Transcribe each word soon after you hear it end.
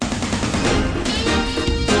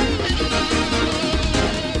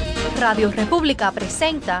Radio República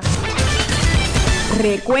presenta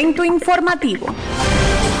Recuento Informativo,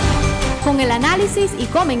 con el análisis y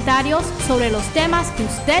comentarios sobre los temas que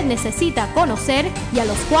usted necesita conocer y a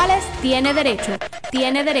los cuales tiene derecho.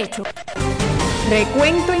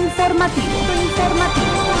 Recuento Informativo.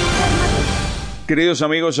 Queridos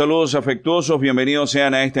amigos, saludos afectuosos, bienvenidos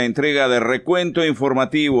sean a esta entrega de Recuento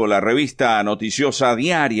Informativo, la revista noticiosa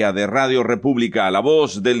diaria de Radio República, la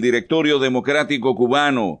voz del Directorio Democrático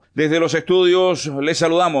Cubano. Desde los estudios les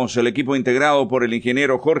saludamos, el equipo integrado por el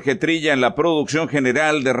ingeniero Jorge Trilla en la producción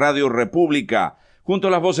general de Radio República, junto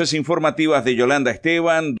a las voces informativas de Yolanda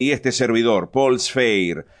Esteban y este servidor, Paul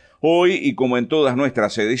Sfeir. Hoy, y como en todas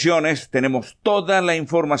nuestras ediciones, tenemos toda la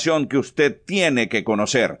información que usted tiene que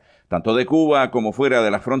conocer, tanto de Cuba como fuera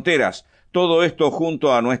de las fronteras. Todo esto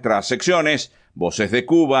junto a nuestras secciones: Voces de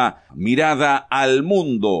Cuba, Mirada al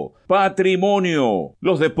Mundo, Patrimonio,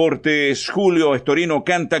 los deportes, Julio Estorino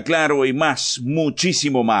canta claro y más,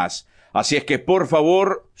 muchísimo más. Así es que, por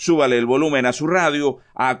favor, súbale el volumen a su radio,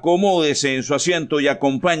 acomódese en su asiento y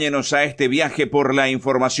acompáñenos a este viaje por la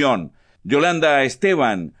información. Yolanda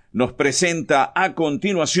Esteban nos presenta a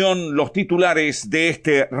continuación los titulares de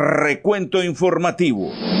este Recuento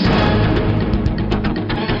Informativo.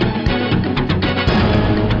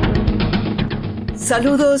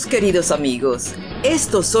 Saludos, queridos amigos.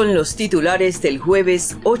 Estos son los titulares del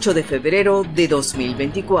jueves 8 de febrero de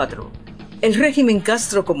 2024. El régimen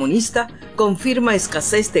castrocomunista confirma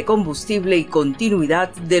escasez de combustible y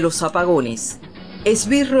continuidad de los apagones.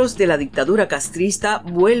 Esbirros de la dictadura castrista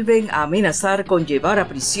vuelven a amenazar con llevar a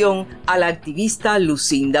prisión a la activista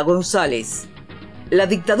Lucinda González. La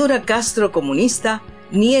dictadura castrocomunista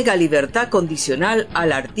niega libertad condicional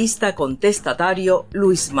al artista contestatario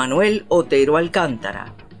Luis Manuel Otero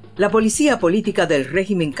Alcántara. La policía política del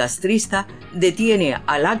régimen castrista detiene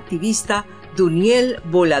al activista Duniel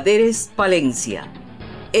Voladeres Palencia.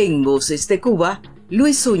 En Voces de Cuba,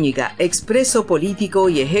 Luis Zúñiga, expreso político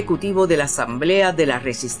y ejecutivo de la Asamblea de la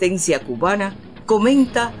Resistencia Cubana,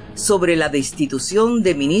 comenta sobre la destitución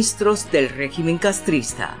de ministros del régimen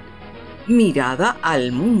castrista. Mirada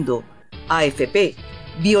al mundo. AFP.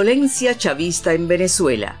 Violencia chavista en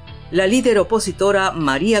Venezuela. La líder opositora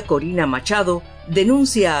María Corina Machado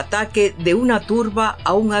denuncia ataque de una turba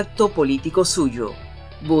a un acto político suyo.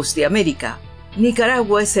 Voz de América.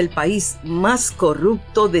 Nicaragua es el país más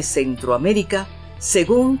corrupto de Centroamérica,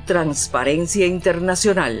 según Transparencia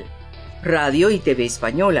Internacional. Radio y TV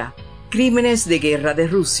Española. Crímenes de guerra de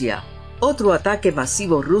Rusia. Otro ataque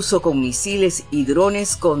masivo ruso con misiles y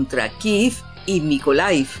drones contra Kiev y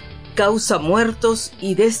Mykolaiv causa muertos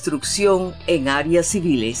y destrucción en áreas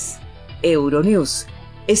civiles. Euronews.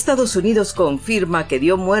 Estados Unidos confirma que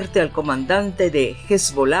dio muerte al comandante de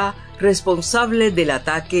Hezbollah responsable del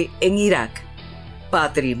ataque en Irak.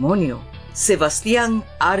 Patrimonio. Sebastián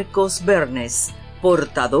Arcos Bernes,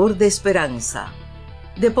 portador de esperanza.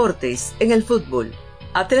 Deportes. En el fútbol,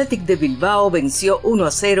 Athletic de Bilbao venció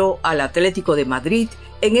 1-0 al Atlético de Madrid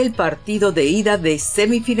en el partido de ida de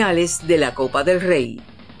semifinales de la Copa del Rey.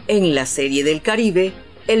 En la Serie del Caribe,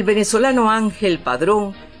 el venezolano Ángel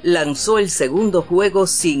Padrón lanzó el segundo juego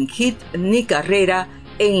sin hit ni carrera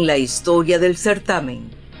en la historia del certamen.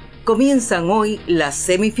 Comienzan hoy las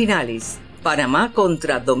semifinales: Panamá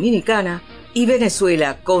contra Dominicana y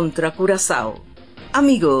Venezuela contra Curazao.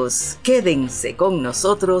 Amigos, quédense con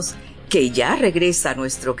nosotros, que ya regresa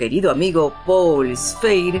nuestro querido amigo Paul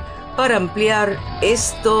Sfeir para ampliar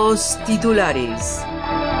estos titulares.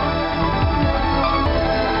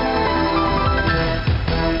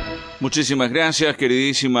 Muchísimas gracias,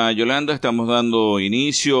 queridísima Yolanda. Estamos dando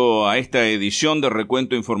inicio a esta edición de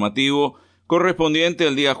Recuento Informativo correspondiente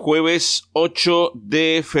al día jueves 8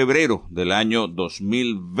 de febrero del año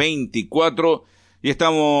 2024 y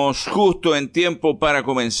estamos justo en tiempo para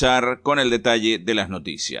comenzar con el detalle de las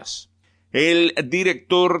noticias. El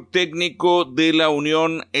director técnico de la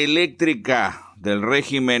Unión Eléctrica del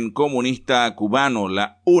régimen comunista cubano,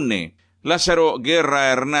 la UNE, Lázaro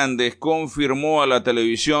Guerra Hernández, confirmó a la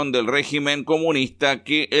televisión del régimen comunista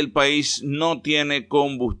que el país no tiene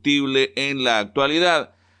combustible en la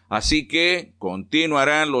actualidad, así que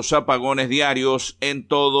continuarán los apagones diarios en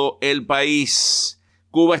todo el país.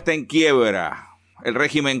 Cuba está en quiebra. El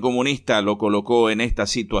régimen comunista lo colocó en esta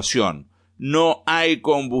situación. No hay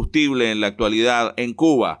combustible en la actualidad en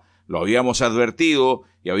Cuba. Lo habíamos advertido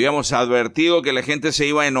y habíamos advertido que la gente se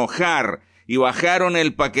iba a enojar. Y bajaron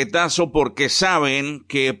el paquetazo porque saben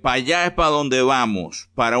que para allá es para donde vamos,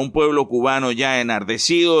 para un pueblo cubano ya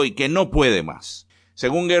enardecido y que no puede más.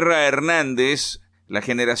 Según Guerra Hernández, La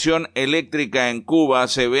generación eléctrica en Cuba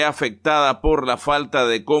se ve afectada por la falta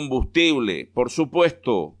de combustible. Por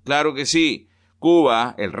supuesto, claro que sí.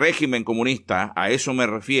 Cuba, el régimen comunista, a eso me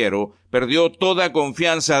refiero, perdió toda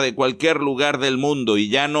confianza de cualquier lugar del mundo y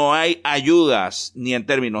ya no hay ayudas, ni en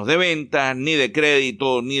términos de venta, ni de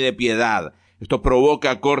crédito, ni de piedad. Esto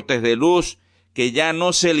provoca cortes de luz que ya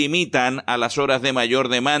no se limitan a las horas de mayor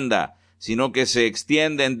demanda, sino que se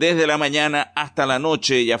extienden desde la mañana hasta la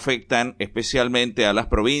noche y afectan especialmente a las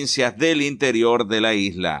provincias del interior de la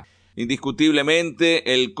isla.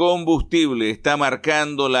 Indiscutiblemente, el combustible está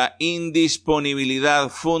marcando la indisponibilidad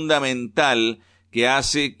fundamental que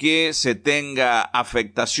hace que se tenga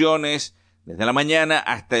afectaciones desde la mañana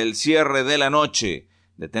hasta el cierre de la noche.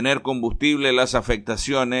 De tener combustible, las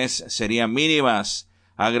afectaciones serían mínimas,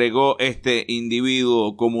 agregó este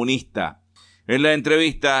individuo comunista. En la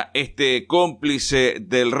entrevista, este cómplice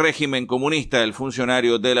del régimen comunista, el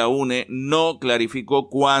funcionario de la UNE, no clarificó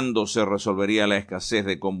cuándo se resolvería la escasez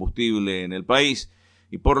de combustible en el país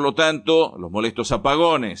y, por lo tanto, los molestos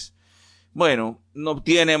apagones. Bueno, no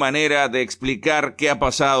tiene manera de explicar qué ha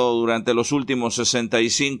pasado durante los últimos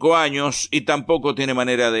 65 años y tampoco tiene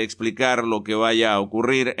manera de explicar lo que vaya a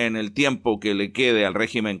ocurrir en el tiempo que le quede al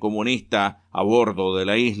régimen comunista a bordo de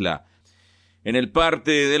la isla. En el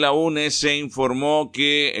parte de la UNE se informó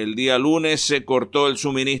que el día lunes se cortó el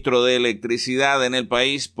suministro de electricidad en el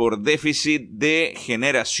país por déficit de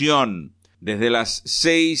generación, desde las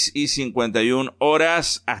 6:51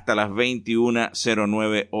 horas hasta las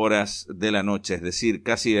 21:09 horas de la noche, es decir,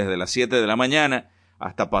 casi desde las 7 de la mañana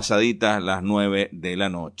hasta pasaditas las 9 de la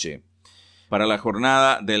noche. Para la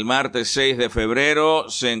jornada del martes 6 de febrero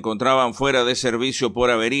se encontraban fuera de servicio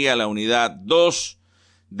por avería la unidad 2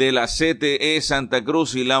 de la CTE Santa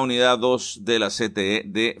Cruz y la unidad 2 de la CTE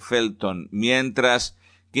de Felton, mientras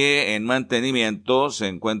que en mantenimiento se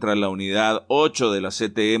encuentra la unidad 8 de la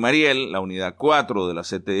CTE Mariel, la unidad 4 de la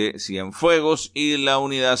CTE Cienfuegos y la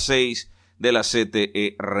unidad 6 de la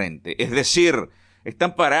CTE Rente. Es decir,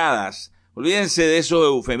 están paradas. Olvídense de esos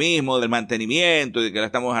eufemismos del mantenimiento, de que la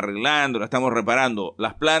estamos arreglando, la estamos reparando.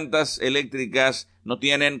 Las plantas eléctricas no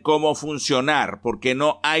tienen cómo funcionar porque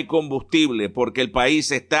no hay combustible, porque el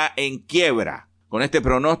país está en quiebra. Con este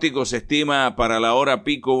pronóstico se estima para la hora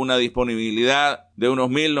pico una disponibilidad de unos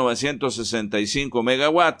 1.965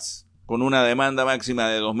 megawatts, con una demanda máxima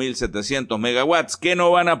de 2.700 megawatts, que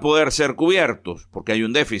no van a poder ser cubiertos porque hay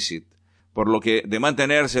un déficit. Por lo que, de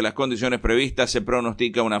mantenerse las condiciones previstas, se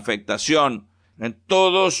pronostica una afectación en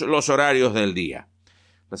todos los horarios del día.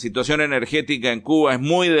 La situación energética en Cuba es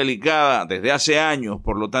muy delicada desde hace años,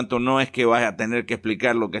 por lo tanto no es que vaya a tener que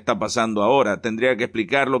explicar lo que está pasando ahora, tendría que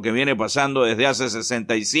explicar lo que viene pasando desde hace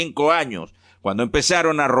 65 años, cuando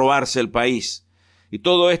empezaron a robarse el país. Y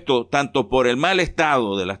todo esto tanto por el mal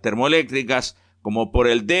estado de las termoeléctricas como por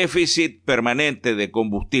el déficit permanente de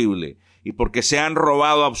combustible, y porque se han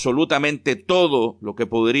robado absolutamente todo lo que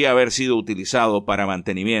podría haber sido utilizado para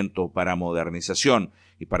mantenimiento, para modernización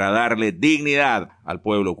y para darle dignidad al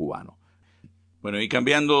pueblo cubano. Bueno, y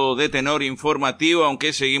cambiando de tenor informativo,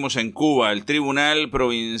 aunque seguimos en Cuba, el Tribunal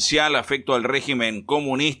Provincial afecto al régimen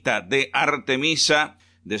comunista de Artemisa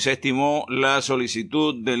desestimó la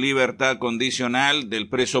solicitud de libertad condicional del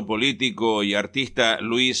preso político y artista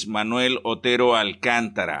Luis Manuel Otero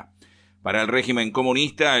Alcántara. Para el régimen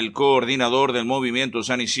comunista, el coordinador del movimiento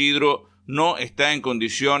San Isidro no está en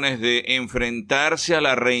condiciones de enfrentarse a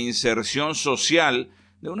la reinserción social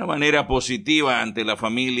de una manera positiva ante la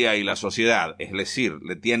familia y la sociedad. Es decir,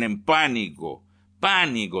 le tienen pánico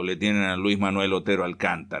le tienen a Luis Manuel Otero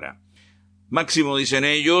Alcántara. Máximo, dicen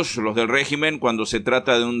ellos, los del régimen, cuando se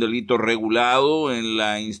trata de un delito regulado en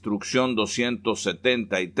la instrucción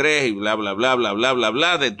 273 y bla, bla, bla, bla, bla, bla,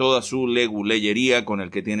 bla, de toda su leguleyería con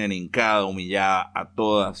el que tienen hincada, humillada a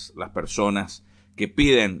todas las personas que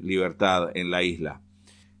piden libertad en la isla.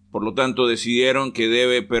 Por lo tanto, decidieron que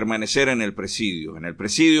debe permanecer en el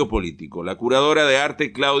presidio político. La curadora de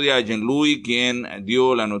arte Claudia Allenluy, quien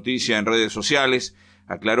dio la noticia en redes sociales,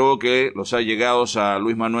 aclaró que los allegados a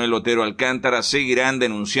Luis Manuel Otero Alcántara seguirán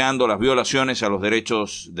denunciando las violaciones a los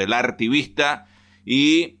derechos del artivista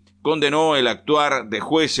y condenó el actuar de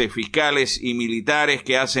jueces, fiscales y militares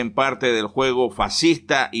que hacen parte del juego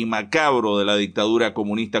fascista y macabro de la dictadura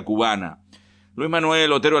comunista cubana. Luis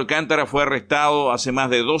Manuel Otero Alcántara fue arrestado hace más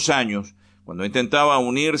de 2 años cuando intentaba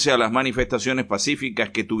unirse a las manifestaciones pacíficas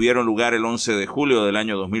que tuvieron lugar el 11 de julio del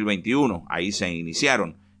año 2021. Ahí se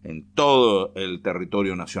iniciaron en todo el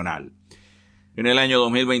territorio nacional. En el año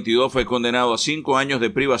 2022 fue condenado a 5 años de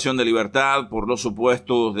privación de libertad por los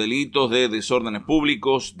supuestos delitos de desórdenes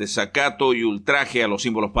públicos, desacato y ultraje a los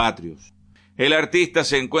símbolos patrios. El artista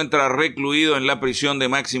se encuentra recluido en la prisión de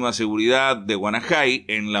máxima seguridad de Guanajay,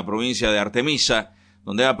 en la provincia de Artemisa,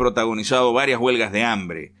 donde ha protagonizado varias huelgas de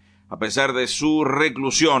hambre. A pesar de su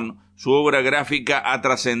reclusión, su obra gráfica ha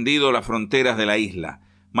trascendido las fronteras de la isla.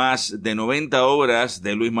 Más de 90 obras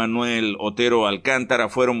de Luis Manuel Otero Alcántara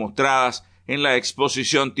fueron mostradas en la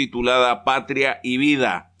exposición titulada Patria y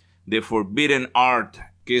Vida, The Forbidden Art,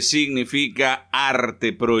 que significa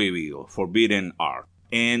arte prohibido, Forbidden Art,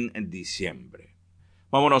 en diciembre.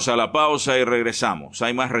 Vámonos a la pausa y regresamos.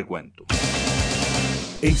 Hay más recuento.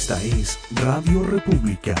 Esta es Radio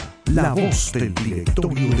República, la voz del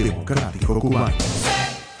Directorio Democrático Cubano.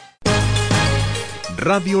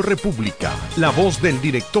 Radio República, la voz del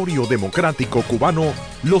Directorio Democrático Cubano,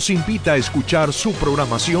 los invita a escuchar su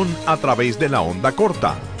programación a través de la onda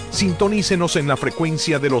corta. Sintonícenos en la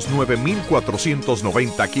frecuencia de los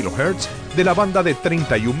 9.490 kHz de la banda de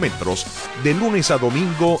 31 metros, de lunes a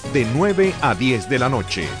domingo de 9 a 10 de la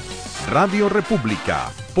noche. Radio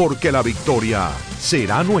República, porque la victoria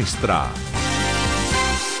será nuestra.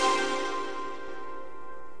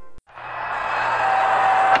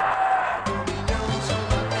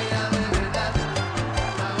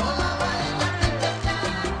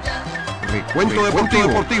 Recuento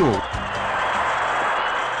Deportivo.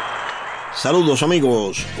 Saludos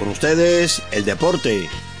amigos, con ustedes el deporte.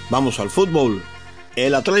 Vamos al fútbol.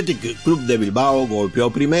 El Athletic Club de Bilbao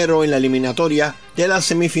golpeó primero en la eliminatoria de las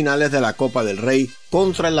semifinales de la Copa del Rey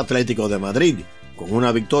contra el Atlético de Madrid, con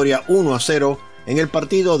una victoria 1-0 en el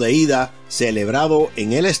partido de ida celebrado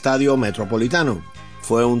en el Estadio Metropolitano.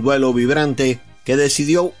 Fue un duelo vibrante que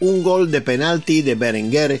decidió un gol de penalti de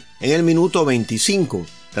Berenguer en el minuto 25,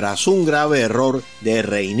 tras un grave error de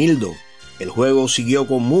Reinildo. El juego siguió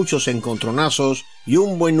con muchos encontronazos y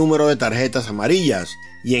un buen número de tarjetas amarillas,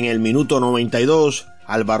 y en el minuto 92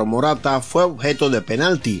 Álvaro Morata fue objeto de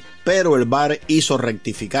penalti, pero el VAR hizo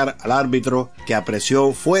rectificar al árbitro, que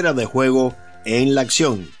apreció fuera de juego en la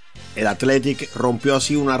acción. El Athletic rompió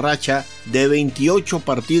así una racha de 28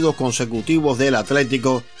 partidos consecutivos del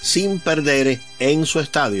Atlético sin perder en su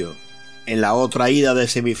estadio. En la otra ida de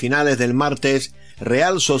semifinales del martes,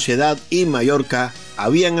 Real Sociedad y Mallorca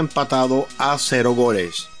habían empatado a 0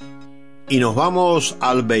 goles. Y nos vamos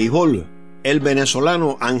al béisbol. El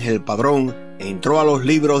venezolano Ángel Padrón entró a los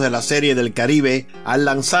libros de la Serie del Caribe al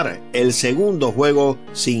lanzar el segundo juego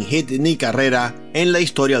sin hit ni carrera en la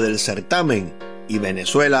historia del certamen, y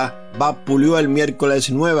Venezuela vapuleó el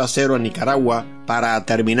miércoles 9-0 a Nicaragua para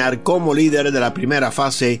terminar como líder de la primera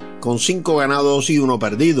fase con 5 ganados y 1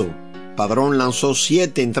 perdido. Padrón lanzó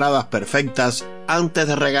 7 entradas perfectas antes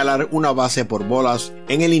de regalar una base por bolas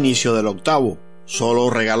en el inicio del octavo. Solo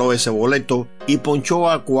regaló ese boleto y ponchó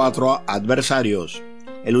a 4 adversarios.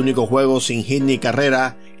 El único juego sin hit ni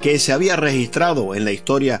carrera que se había registrado en la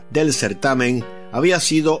historia del certamen había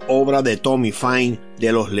sido obra de Tommy Fine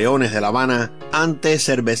de los Leones de La Habana ante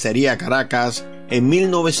Cervecería Caracas en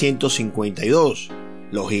 1952.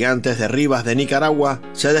 Los Gigantes de Rivas de Nicaragua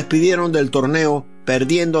se despidieron del torneo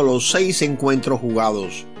perdiendo los 6 encuentros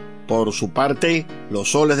jugados. Por su parte,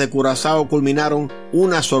 los Soles de Curazao culminaron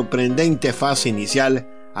una sorprendente fase inicial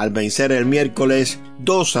al vencer el miércoles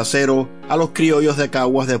 2-0 a los Criollos de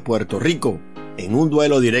Caguas de Puerto Rico, en un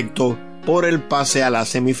duelo directo por el pase a las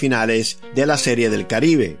semifinales de la Serie del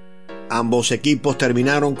Caribe. Ambos equipos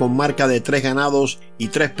terminaron con marca de 3 ganados y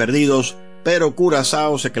 3 perdidos, pero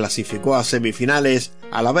Curazao se clasificó a semifinales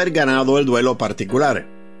al haber ganado el duelo particular.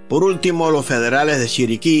 Por último, los Federales de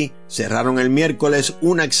Chiriquí cerraron el miércoles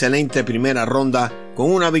una excelente primera ronda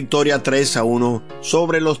con una victoria 3-1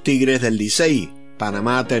 sobre los Tigres del Licey.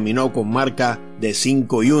 Panamá terminó con marca de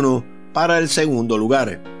 5-1 para el segundo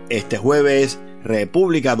lugar. Este jueves,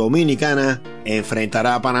 República Dominicana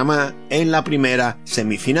enfrentará a Panamá en la primera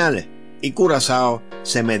semifinal y Curazao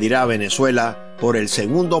se medirá a Venezuela por el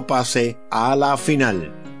segundo pase a la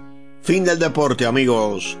final. Fin del deporte,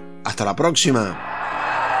 amigos. Hasta la próxima.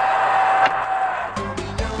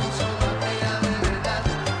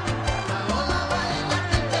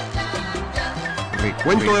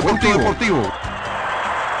 Recuento Deportivo.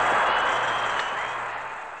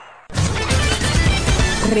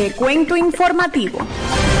 Recuento Informativo.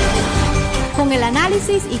 Con el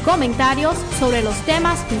análisis y comentarios sobre los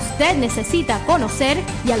temas que usted necesita conocer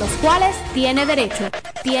y a los cuales tiene derecho.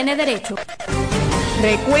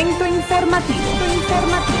 Recuento Informativo.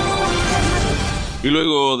 Y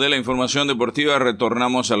luego de la información deportiva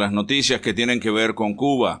retornamos a las noticias que tienen que ver con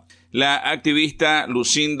Cuba. La activista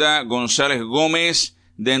Lucinda González Gómez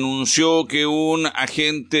denunció que un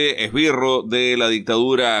agente esbirro de la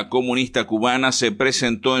dictadura comunista cubana se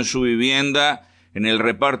presentó en su vivienda en el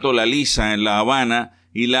reparto La Lisa en La Habana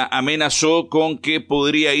y la amenazó con que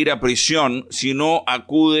podría ir a prisión si no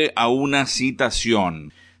acude a una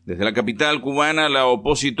citación. Desde la capital cubana, la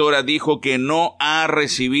opositora dijo que no ha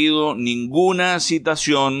recibido ninguna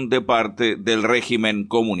citación de parte del régimen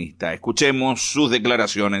comunista. Escuchemos sus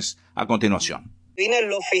declaraciones a continuación. Vino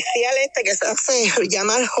el oficial que se hace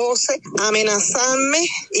llamar José a amenazarme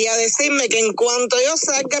y a decirme que en cuanto yo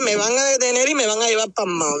salga me van a detener y me van a llevar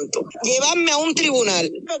para el manto. Llevarme a un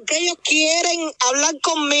tribunal. Porque ellos quieren hablar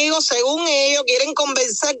conmigo, según ellos, quieren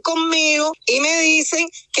conversar conmigo y me dicen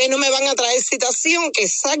que no me van a traer citación, que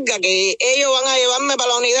salga, que ellos van a llevarme para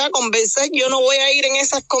la unidad a conversar. Yo no voy a ir en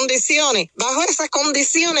esas condiciones. Bajo esas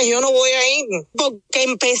condiciones yo no voy a ir. Porque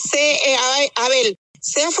empecé a ver.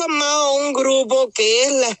 Se ha formado un grupo que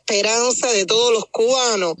es la esperanza de todos los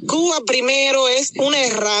cubanos. Cuba primero es una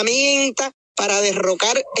herramienta para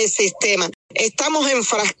derrocar el sistema. Estamos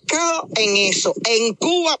enfrascados en eso, en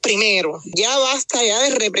Cuba primero. Ya basta ya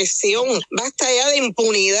de represión, basta ya de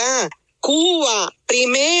impunidad. Cuba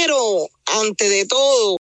primero, antes de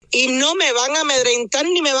todo. Y no me van a amedrentar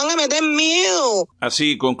ni me van a meter miedo.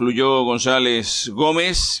 Así concluyó González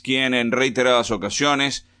Gómez, quien en reiteradas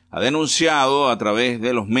ocasiones ha denunciado a través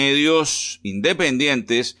de los medios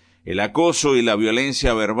independientes el acoso y la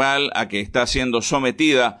violencia verbal a que está siendo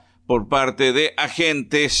sometida por parte de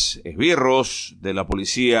agentes esbirros de la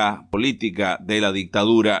policía política de la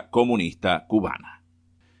dictadura comunista cubana.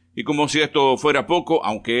 Y como si esto fuera poco,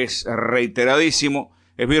 aunque es reiteradísimo,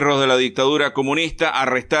 esbirros de la dictadura comunista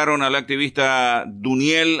arrestaron al activista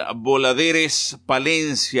Duniel Voladeres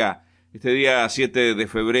Palencia, este día 7 de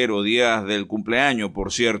febrero, día del cumpleaños,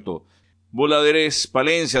 por cierto. Voladeres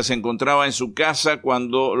Palencia se encontraba en su casa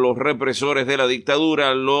cuando los represores de la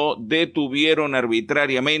dictadura lo detuvieron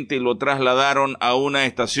arbitrariamente y lo trasladaron a una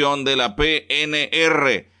estación de la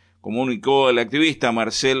PNR, comunicó el activista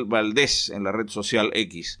Marcel Valdés en la red social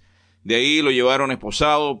X. De ahí lo llevaron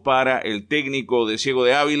esposado para el técnico de Ciego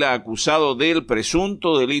de Ávila, acusado del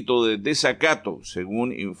presunto delito de desacato,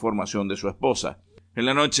 según información de su esposa. En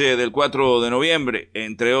la noche del 4 de noviembre,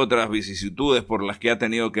 entre otras vicisitudes por las que ha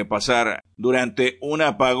tenido que pasar durante un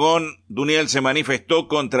apagón, Duniel se manifestó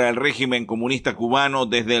contra el régimen comunista cubano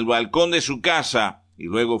desde el balcón de su casa y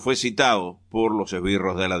luego fue citado por los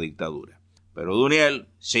esbirros de la dictadura. Pero Duniel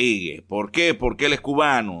sigue. ¿Por qué? Porque él es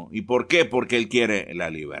cubano. ¿Y por qué? Porque él quiere la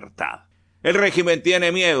libertad. El régimen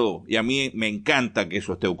tiene miedo y a mí me encanta que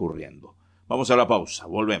eso esté ocurriendo. Vamos a la pausa,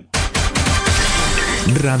 volvemos.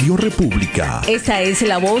 Radio República. Esa es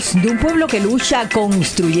la voz de un pueblo que lucha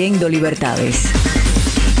construyendo libertades.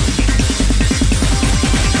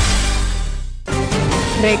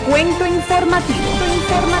 Recuento informativo.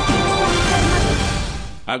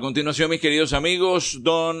 A continuación, mis queridos amigos,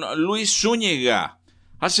 don Luis Zúñiga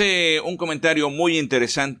hace un comentario muy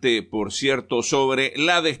interesante, por cierto, sobre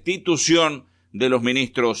la destitución de los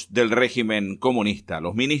ministros del régimen comunista,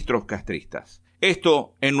 los ministros castristas.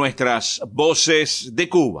 Esto en nuestras voces de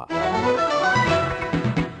Cuba.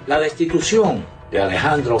 La destitución de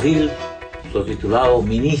Alejandro Gil, su titulado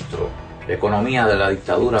ministro de Economía de la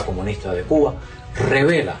dictadura comunista de Cuba,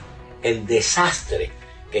 revela el desastre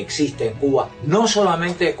que existe en Cuba, no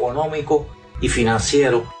solamente económico y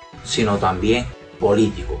financiero, sino también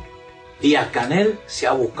político. Díaz-Canel se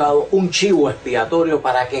ha buscado un chivo expiatorio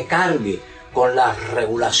para que cargue con las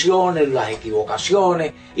regulaciones, las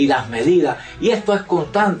equivocaciones y las medidas. Y esto es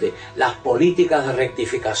constante, las políticas de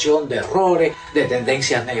rectificación de errores, de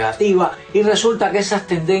tendencias negativas, y resulta que esas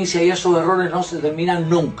tendencias y esos errores no se terminan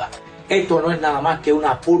nunca. Esto no es nada más que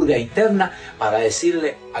una purga interna para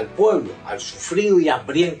decirle al pueblo, al sufrido y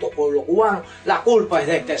hambriento pueblo cubano, la culpa es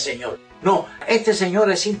de este señor. No, este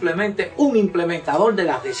señor es simplemente un implementador de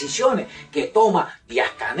las decisiones que toma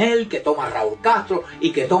Díaz-Canel, que toma Raúl Castro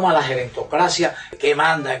y que toma la gerontocracia que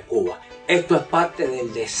manda en Cuba. Esto es parte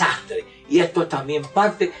del desastre y esto es también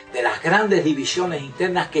parte de las grandes divisiones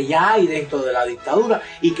internas que ya hay dentro de la dictadura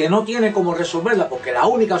y que no tiene cómo resolverla, porque la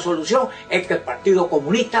única solución es que el Partido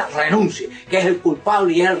Comunista renuncie, que es el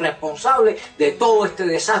culpable y es el responsable de todo este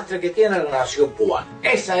desastre que tiene la nación cubana.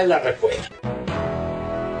 Esa es la respuesta.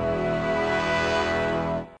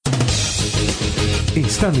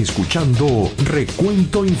 Están escuchando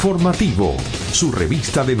Recuento Informativo, su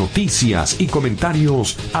revista de noticias y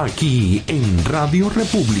comentarios aquí en Radio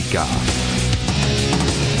República.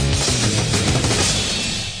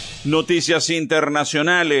 Noticias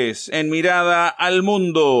internacionales en Mirada al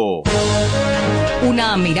Mundo.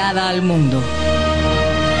 Una mirada al mundo.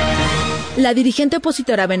 La dirigente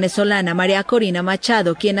opositora venezolana María Corina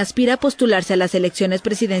Machado, quien aspira a postularse a las elecciones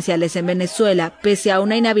presidenciales en Venezuela pese a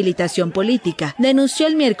una inhabilitación política, denunció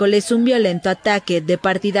el miércoles un violento ataque de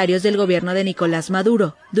partidarios del gobierno de Nicolás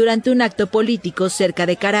Maduro durante un acto político cerca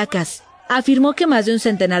de Caracas. Afirmó que más de un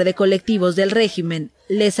centenar de colectivos del régimen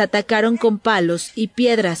les atacaron con palos y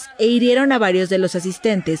piedras e hirieron a varios de los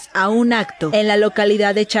asistentes a un acto en la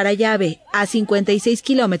localidad de Charallave, a 56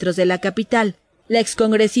 kilómetros de la capital. La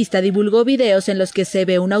excongresista divulgó videos en los que se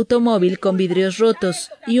ve un automóvil con vidrios rotos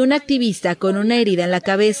y un activista con una herida en la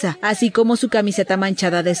cabeza, así como su camiseta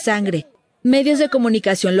manchada de sangre. Medios de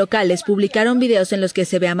comunicación locales publicaron videos en los que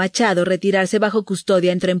se ve a Machado retirarse bajo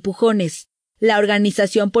custodia entre empujones. La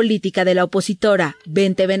organización política de la opositora,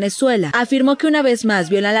 Vente Venezuela, afirmó que una vez más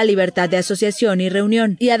viola la libertad de asociación y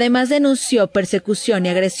reunión y además denunció persecución y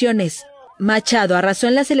agresiones. Machado arrasó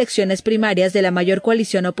en las elecciones primarias de la mayor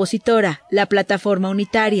coalición opositora, la Plataforma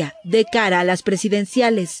Unitaria, de cara a las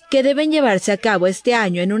presidenciales, que deben llevarse a cabo este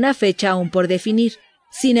año en una fecha aún por definir.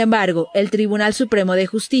 Sin embargo, el Tribunal Supremo de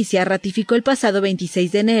Justicia ratificó el pasado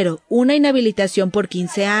 26 de enero una inhabilitación por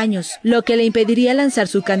 15 años, lo que le impediría lanzar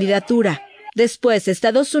su candidatura. Después,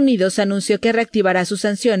 Estados Unidos anunció que reactivará sus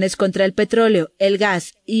sanciones contra el petróleo, el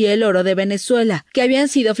gas y el oro de Venezuela, que habían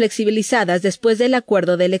sido flexibilizadas después del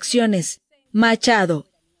acuerdo de elecciones. Machado,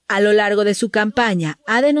 a lo largo de su campaña,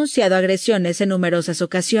 ha denunciado agresiones en numerosas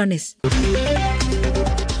ocasiones.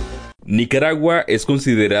 Nicaragua es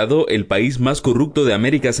considerado el país más corrupto de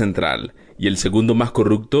América Central y el segundo más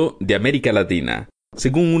corrupto de América Latina,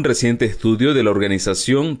 según un reciente estudio de la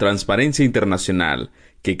organización Transparencia Internacional,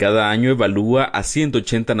 que cada año evalúa a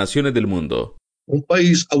 180 naciones del mundo. Un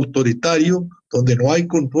país autoritario, donde no hay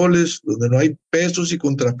controles, donde no hay pesos y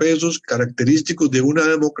contrapesos característicos de una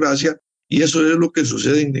democracia, y eso es lo que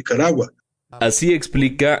sucede en Nicaragua. Así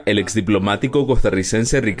explica el exdiplomático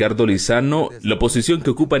costarricense Ricardo Lizano la posición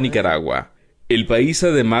que ocupa Nicaragua. El país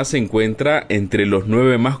además se encuentra entre los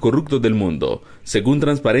 9 más corruptos del mundo, según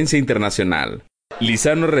Transparencia Internacional.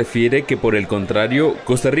 Lizano refiere que, por el contrario,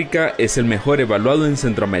 Costa Rica es el mejor evaluado en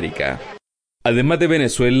Centroamérica. Además de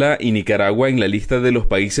Venezuela y Nicaragua, en la lista de los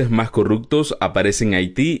países más corruptos aparecen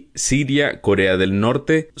Haití, Siria, Corea del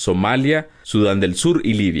Norte, Somalia, Sudán del Sur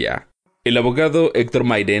y Libia. El abogado Héctor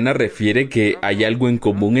Mairena refiere que hay algo en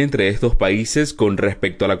común entre estos países con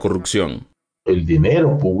respecto a la corrupción. El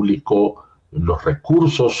dinero público, los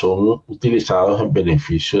recursos son utilizados en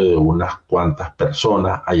beneficio de unas cuantas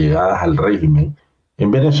personas allegadas al régimen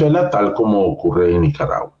en Venezuela, tal como ocurre en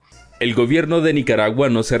Nicaragua. El gobierno de Nicaragua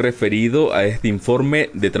no se ha referido a este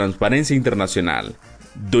informe de Transparencia Internacional.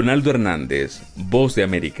 Donaldo Hernández, Voz de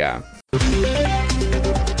América.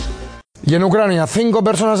 Y en Ucrania, 5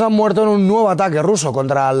 personas han muerto en un nuevo ataque ruso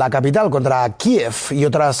contra la capital, contra Kiev y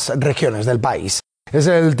otras regiones del país. Es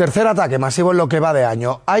el tercer ataque masivo en lo que va de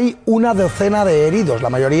año. Hay una docena de heridos,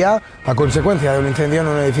 la mayoría a consecuencia de un incendio en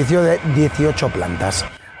un edificio de 18 plantas.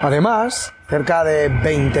 Además, cerca de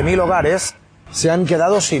 20.000 hogares se han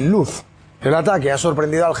quedado sin luz. El ataque ha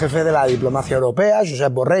sorprendido al jefe de la diplomacia europea,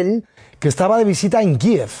 Josep Borrell, que estaba de visita en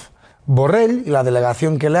Kiev. Borrell y la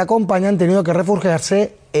delegación que le acompaña han tenido que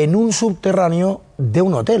refugiarse en un subterráneo de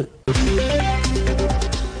un hotel.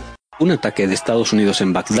 Un ataque de Estados Unidos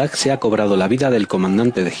en Bagdad se ha cobrado la vida del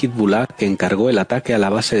comandante de Hezbollah que encargó el ataque a la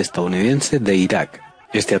base estadounidense de Irak.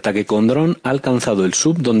 Este ataque con dron ha alcanzado el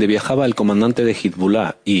sub donde viajaba el comandante de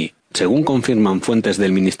Hezbollah y, según confirman fuentes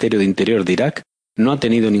del Ministerio de Interior de Irak, no ha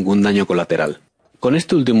tenido ningún daño colateral. Con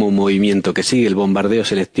este último movimiento que sigue el bombardeo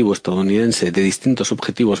selectivo estadounidense de distintos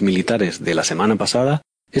objetivos militares de la semana pasada,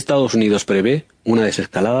 Estados Unidos prevé una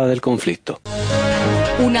desescalada del conflicto.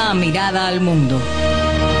 Una mirada al mundo.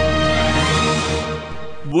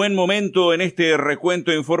 Buen momento en este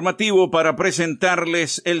recuento informativo para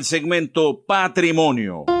presentarles el segmento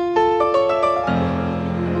Patrimonio.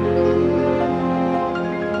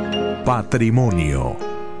 Patrimonio.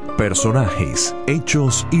 Personajes,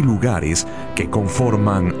 hechos y lugares que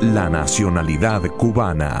conforman la nacionalidad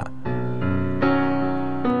cubana.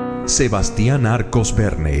 Sebastián Arcos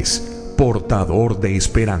Bernes, portador de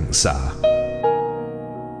esperanza.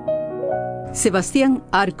 Sebastián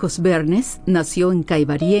Arcos Bernes nació en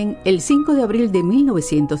Caibarien el 5 de abril de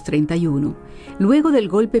 1931, luego del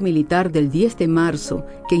golpe militar del 10 de marzo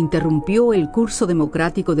que interrumpió el curso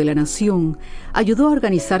democrático de la nación. Ayudó a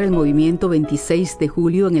organizar el movimiento 26 de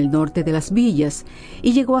julio en el norte de las villas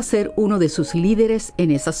y llegó a ser uno de sus líderes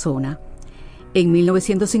en esa zona. En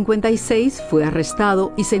 1956 fue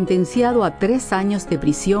arrestado y sentenciado a 3 años de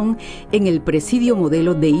prisión en el presidio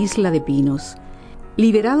modelo de Isla de Pinos.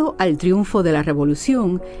 Liberado al triunfo de la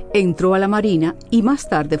Revolución, entró a la Marina y más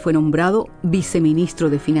tarde fue nombrado viceministro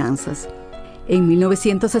de Finanzas. En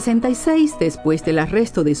 1966, después del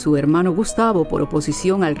arresto de su hermano Gustavo por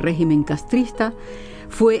oposición al régimen castrista,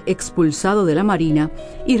 fue expulsado de la Marina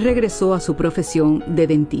y regresó a su profesión de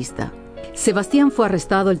dentista. Sebastián fue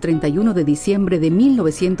arrestado el 31 de diciembre de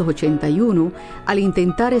 1981 al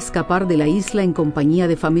intentar escapar de la isla en compañía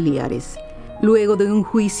de familiares. Luego de un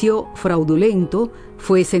juicio fraudulento,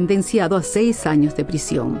 fue sentenciado a 6 años de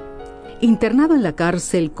prisión. Internado en la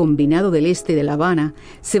cárcel Combinado del Este de La Habana,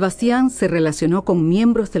 Sebastián se relacionó con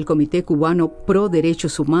miembros del Comité Cubano Pro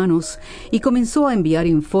Derechos Humanos y comenzó a enviar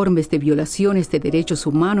informes de violaciones de derechos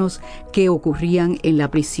humanos que ocurrían en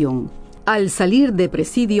la prisión. Al salir de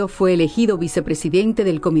presidio fue elegido vicepresidente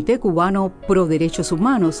del Comité Cubano Pro Derechos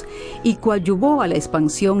Humanos y coadyuvó a la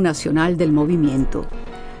expansión nacional del movimiento.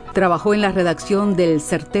 Trabajó en la redacción del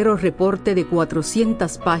certero reporte de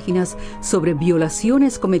 400 páginas sobre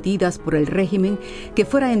violaciones cometidas por el régimen que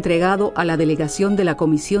fuera entregado a la delegación de la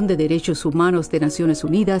Comisión de Derechos Humanos de Naciones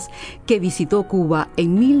Unidas que visitó Cuba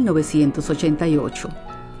en 1988.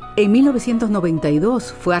 En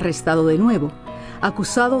 1992 fue arrestado de nuevo,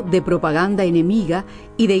 acusado de propaganda enemiga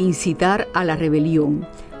y de incitar a la rebelión.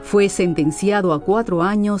 Fue sentenciado a 4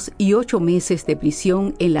 años y 8 meses de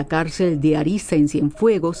prisión en la cárcel de Ariza en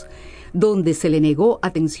Cienfuegos, donde se le negó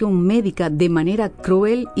atención médica de manera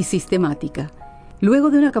cruel y sistemática. Luego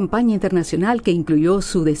de una campaña internacional que incluyó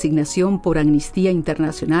su designación por Amnistía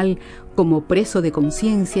Internacional como preso de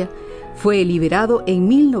conciencia, fue liberado en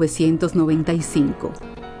 1995.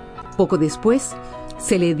 Poco después,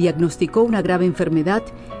 se le diagnosticó una grave enfermedad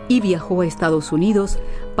y viajó a Estados Unidos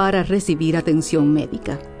para recibir atención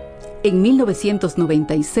médica. En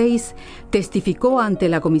 1996 testificó ante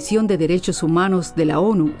la Comisión de Derechos Humanos de la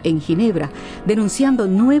ONU en Ginebra, denunciando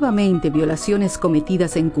nuevamente violaciones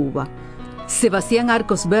cometidas en Cuba. Sebastián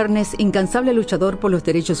Arcos Bernes, incansable luchador por los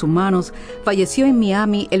derechos humanos, falleció en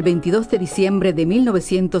Miami el 22 de diciembre de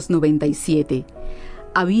 1997.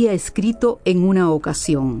 Había escrito en una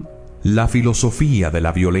ocasión: la filosofía de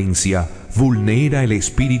la violencia vulnera el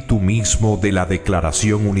espíritu mismo de la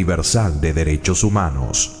Declaración Universal de Derechos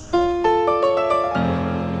Humanos.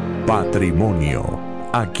 Patrimonio,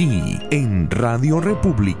 aquí en Radio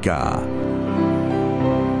República.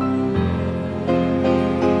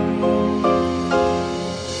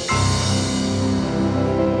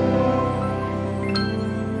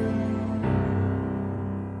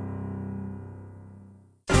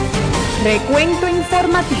 Recuento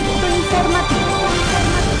informativo.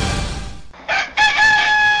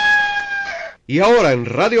 Y ahora en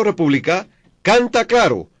Radio República, Canta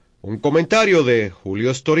Claro, un comentario de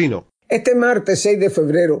Julio Storino. Este martes 6 de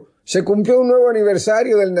febrero se cumplió un nuevo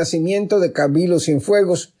aniversario del nacimiento de Camilo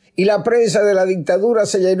Cienfuegos y la prensa de la dictadura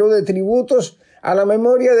se llenó de tributos a la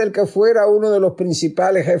memoria del que fuera uno de los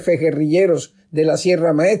principales jefes guerrilleros de la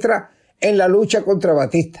Sierra Maestra en la lucha contra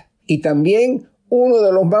Batista y también uno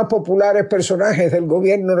de los más populares personajes del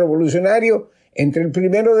gobierno revolucionario entre el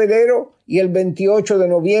 1 de enero y el 28 de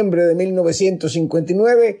noviembre de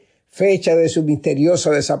 1959, fecha de su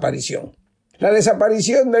misteriosa desaparición. La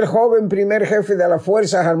desaparición del joven primer jefe de las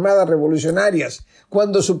Fuerzas Armadas Revolucionarias,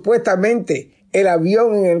 cuando supuestamente el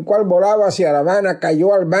avión en el cual volaba hacia La Habana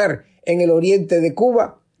cayó al mar en el oriente de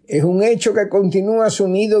Cuba, es un hecho que continúa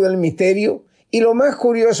sumido del misterio, y lo más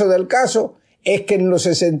curioso del caso es que en los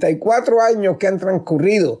 64 años que han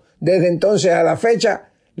transcurrido desde entonces a la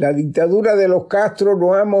fecha, la dictadura de los Castro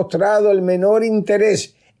no ha mostrado el menor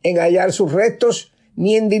interés en hallar sus restos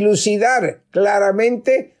ni en dilucidar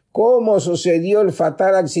claramente cómo sucedió el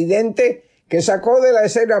fatal accidente que sacó de la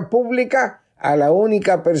escena pública a la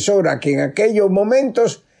única persona que en aquellos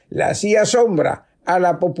momentos le hacía sombra a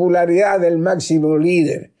la popularidad del máximo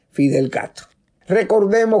líder, Fidel Castro.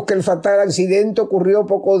 Recordemos que el fatal accidente ocurrió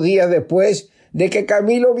pocos días después de que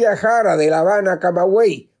Camilo viajara de La Habana a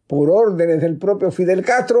Camagüey por órdenes del propio Fidel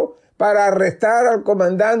Castro para arrestar al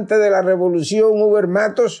comandante de la revolución Huber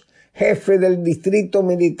Matos, jefe del distrito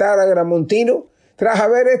militar agramontino, tras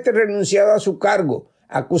haber renunciado a su cargo,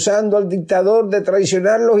 acusando al dictador de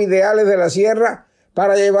traicionar los ideales de la sierra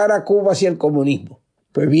para llevar a Cuba hacia el comunismo.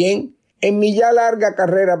 Pues bien, en mi ya larga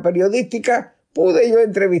carrera periodística pude yo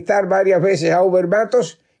entrevistar varias veces a Huber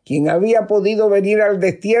Matos, quien había podido venir al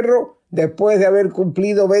destierro después de haber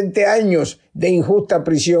cumplido 20 años de injusta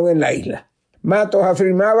prisión en la isla. Matos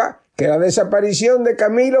afirmaba que la desaparición de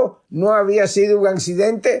Camilo no había sido un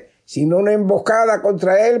accidente, sino una emboscada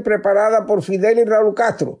contra él preparada por Fidel y Raúl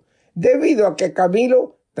Castro, debido a que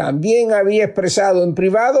Camilo también había expresado en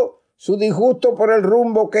privado su disgusto por el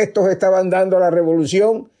rumbo que estos estaban dando a la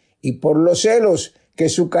revolución y por los celos que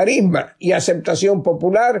su carisma y aceptación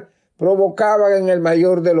popular provocaban en el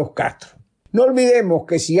mayor de los Castro. No olvidemos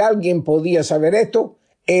que si alguien podía saber esto,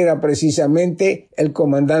 era precisamente el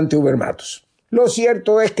comandante Uber Matos. Lo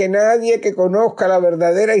cierto es que nadie que conozca la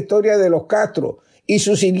verdadera historia de los Castro y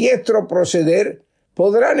su siniestro proceder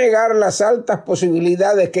podrá negar las altas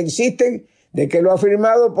posibilidades que existen de que lo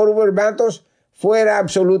afirmado por Uber Matos fuera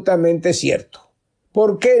absolutamente cierto.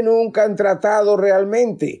 ¿Por qué nunca han tratado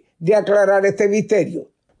realmente de aclarar este misterio?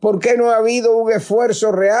 ¿Por qué no ha habido un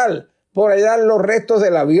esfuerzo real por hallar los restos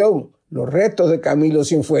del avión, los restos de Camilo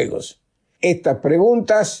Cienfuegos? Estas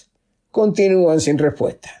preguntas continúan sin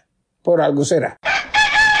respuesta. Por algo será.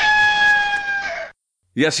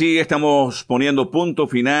 Y así estamos poniendo punto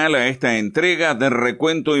final a esta entrega de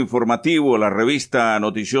Recuento Informativo, la revista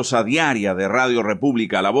noticiosa diaria de Radio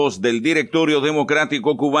República, la voz del Directorio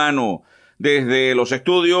Democrático Cubano. Desde los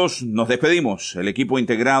estudios nos despedimos, el equipo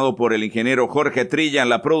integrado por el ingeniero Jorge Trilla en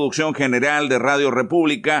la producción general de Radio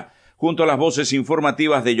República, junto a las voces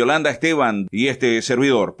informativas de Yolanda Esteban y este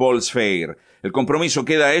servidor, Paul Sfeir. El compromiso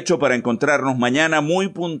queda hecho para encontrarnos mañana muy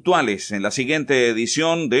puntuales en la siguiente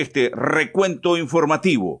edición de este Recuento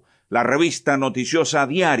Informativo, la revista noticiosa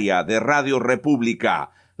diaria de Radio República,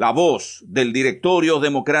 la voz del Directorio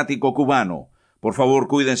Democrático Cubano. Por favor,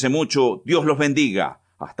 cuídense mucho, Dios los bendiga.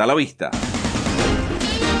 Hasta la vista.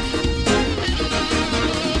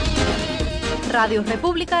 Radio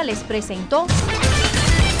República les presentó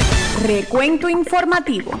Recuento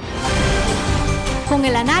Informativo, con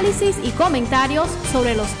el análisis y comentarios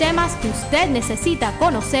sobre los temas que usted necesita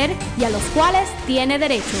conocer y a los cuales tiene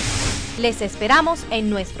derecho. Les esperamos en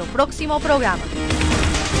nuestro próximo programa.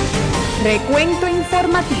 Recuento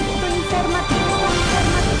Informativo.